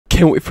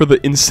can't wait for the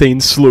insane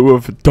slew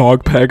of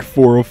Dogpack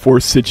 404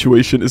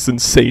 situation is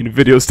insane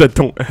videos that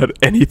don't add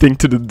anything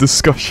to the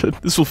discussion.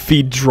 This will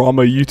feed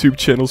drama YouTube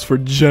channels for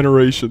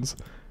generations.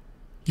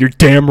 You're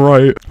damn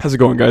right. How's it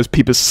going, guys?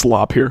 Peep is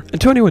Slop here.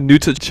 And to anyone new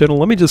to the channel,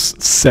 let me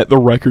just set the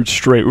record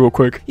straight real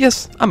quick.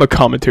 Yes, I'm a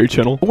commentary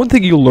channel. But one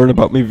thing you'll learn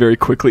about me very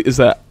quickly is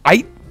that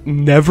I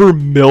never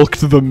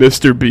milked the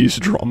Mr.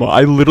 Beast drama.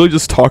 I literally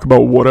just talk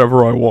about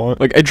whatever I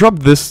want. Like, I dropped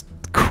this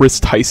Chris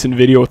Tyson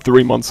video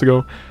 3 months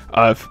ago.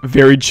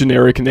 Very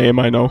generic name,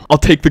 I know. I'll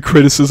take the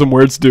criticism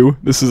where it's due.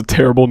 This is a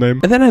terrible name.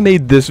 And then I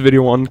made this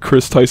video on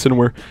Chris Tyson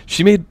where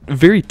she made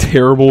very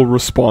terrible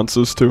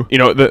responses to, you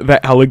know,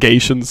 the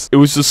allegations. It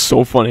was just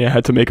so funny I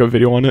had to make a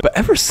video on it. But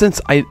ever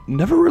since, I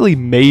never really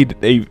made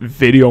a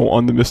video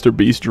on the Mr.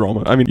 Beast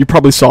drama. I mean, you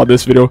probably saw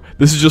this video.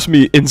 This is just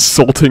me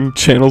insulting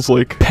channels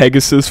like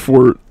Pegasus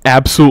for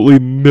absolutely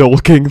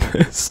milking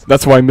this.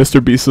 That's why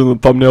Mr. Beast is in the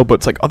thumbnail, but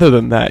it's like, other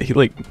than that, he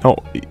like, no...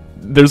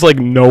 There's like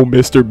no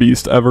Mr.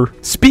 Beast ever.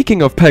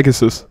 Speaking of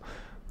Pegasus,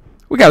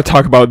 we gotta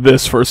talk about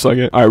this for a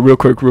second. Alright, real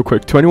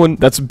quick. To anyone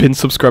that's been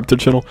subscribed to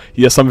the channel,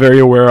 yes, I'm very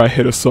aware I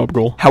hit a sub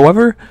goal.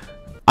 However,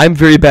 I'm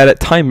very bad at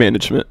time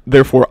management,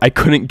 therefore I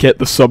couldn't get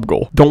the sub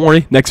goal. Don't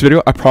worry, next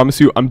video, I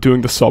promise you, I'm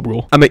doing the sub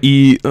goal. I'm gonna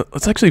eat,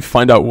 let's actually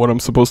find out what I'm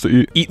supposed to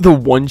eat. Eat the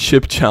one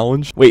chip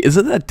challenge. Wait,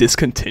 isn't that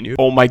discontinued?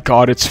 Oh my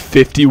god, it's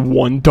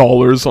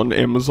 $51 on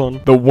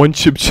Amazon. The one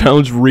chip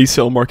challenge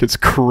resale market's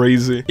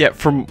crazy. Yeah,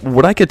 from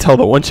what I could tell,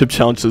 the one chip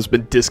challenge has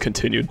been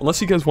discontinued.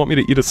 Unless you guys want me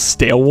to eat a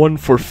stale one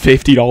for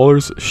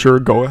 $50, sure,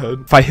 go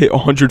ahead. If I hit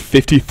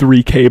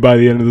 153K by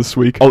the end of this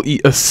week, I'll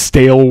eat a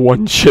stale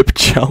one chip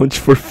challenge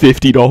for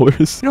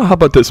 $50. You know, how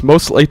about this?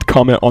 Most liked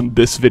comment on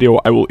this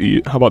video I will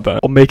eat. How about that?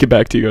 I'll make it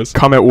back to you guys.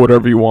 Comment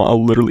whatever you want.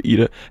 I'll literally eat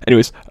it.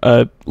 Anyways,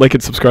 like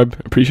and subscribe.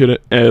 Appreciate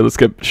it. And let's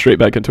get straight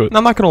back into it. Now,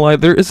 I'm not gonna lie,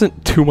 there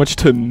isn't too much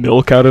to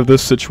milk out of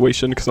this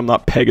situation because I'm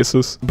not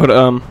Pegasus.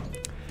 But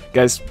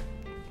guys,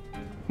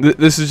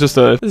 this is just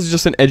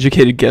an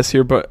educated guess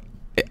here, but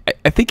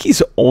I think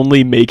he's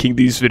only making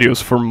these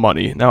videos for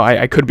money. Now,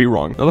 I could be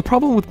wrong. Now, the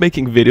problem with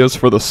making videos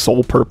for the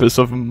sole purpose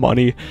of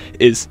money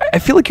is I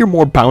feel like you're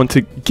more bound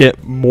to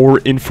get more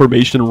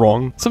information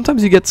wrong.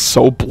 Sometimes you get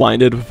so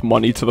blinded with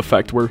money to the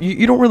fact where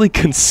you don't really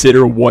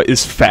consider what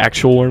is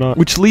factual or not.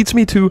 Which leads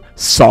me to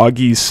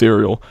Soggy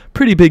Cereal.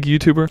 Pretty big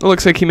YouTuber. It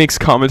looks like he makes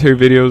commentary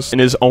videos in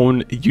his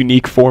own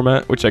unique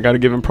format, which I gotta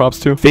give him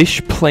props to.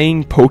 Fish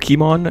playing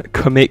Pokemon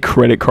commit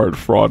credit card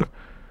fraud.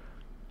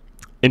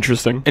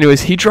 Interesting.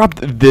 Anyways, he dropped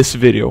this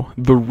video,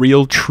 The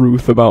Real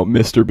Truth About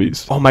Mr.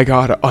 Beast. Oh my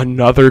god,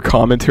 another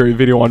commentary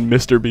video on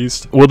Mr.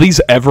 Beast. Will these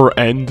ever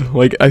end?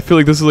 Like, I feel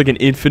like this is like an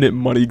infinite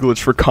money glitch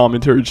for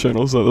commentary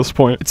channels at this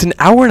point. It's an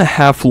hour and a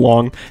half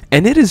long,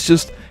 and it is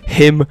just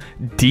him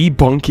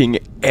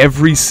debunking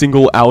every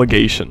single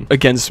allegation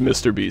against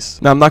Mr.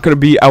 Beast. Now, I'm not going to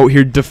be out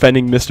here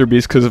defending Mr.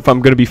 Beast, because if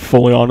I'm going to be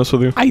fully honest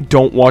with you, I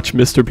don't watch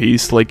Mr.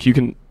 Beast. Like, you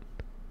can...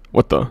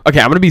 What the? Okay,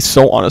 I'm gonna be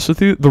so honest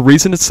with you. The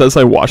reason it says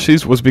I watch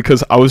these was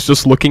because I was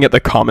just looking at the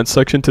comment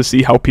section to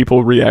see how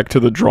people react to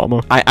the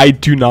drama. I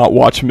do not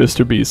watch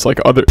Mr. Beast.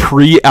 Like, other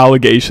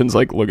pre-allegations,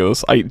 like, look at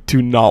this. I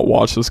do not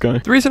watch this guy.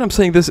 The reason I'm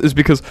saying this is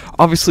because,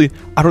 obviously,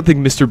 I don't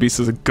think Mr. Beast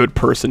is a good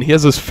person. He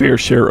has his fair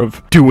share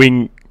of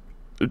doing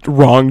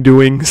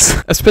wrongdoings,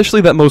 especially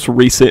that most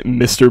recent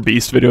Mr.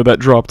 Beast video that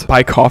dropped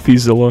by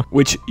CoffeeZilla,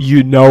 which,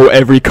 you know,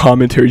 every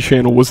commentary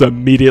channel was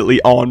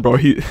immediately on, bro.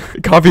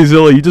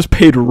 CoffeeZilla, you just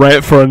paid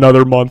rent for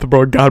another month,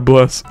 bro. God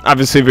bless.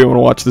 Obviously, if you want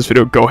to watch this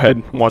video, go ahead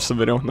and watch the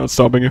video. I'm not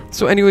stopping you.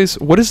 So anyways,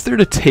 what is there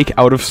to take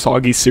out of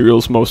Soggy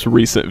Cereal's most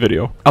recent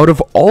video? Out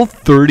of all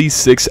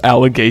 36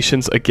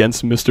 allegations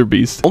against Mr.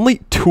 Beast, only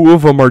 2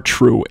 of them are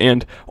true,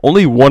 and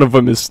only 1 of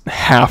them is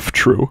half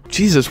true.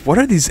 Jesus, what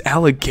are these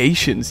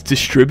allegations?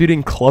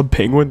 Distributing Club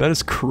Penguin? That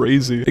is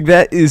crazy. Like,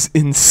 that is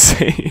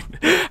insane.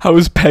 How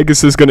is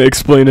Pegasus gonna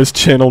explain his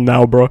channel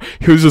now, bro?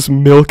 He was just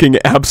milking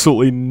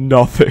absolutely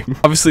nothing.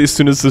 Obviously, as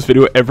soon as this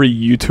video, every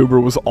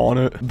YouTuber was on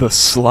it. The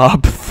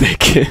slop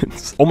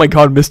thickens. Oh my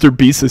god, Mr.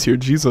 Beast is here.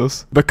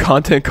 Jesus. The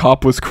content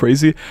cop was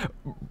crazy.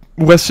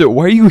 Weston,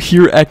 why are you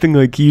here acting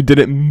like you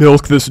didn't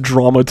milk this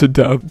drama to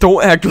death?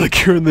 Don't act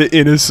like you're the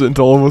innocent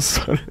all of a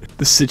sudden.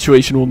 The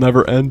situation will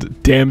never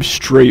end. Damn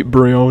straight,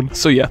 Brion.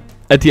 So yeah,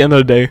 at the end of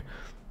the day,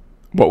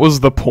 what was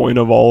the point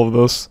of all of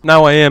this?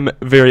 Now, I am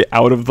very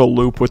out of the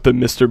loop with the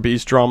Mr.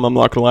 Beast drama, I'm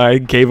not gonna lie. I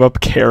gave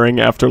up caring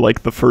after,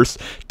 like, the first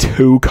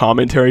 2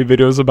 commentary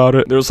videos about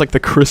it. There was, like,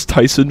 the Chris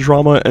Tyson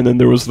drama, and then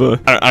there was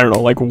the, I don't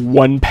know, like,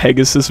 1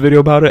 Pegasus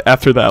video about it.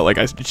 After that, like,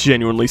 I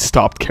genuinely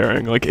stopped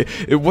caring. Like,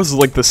 it was,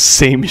 like, the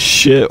same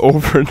shit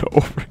over and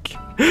over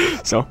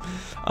again. So,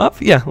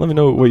 yeah, let me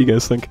know what you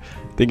guys think.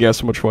 Thank you guys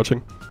so much for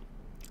watching.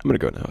 I'm gonna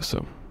go now,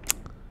 so,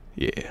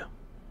 yeah.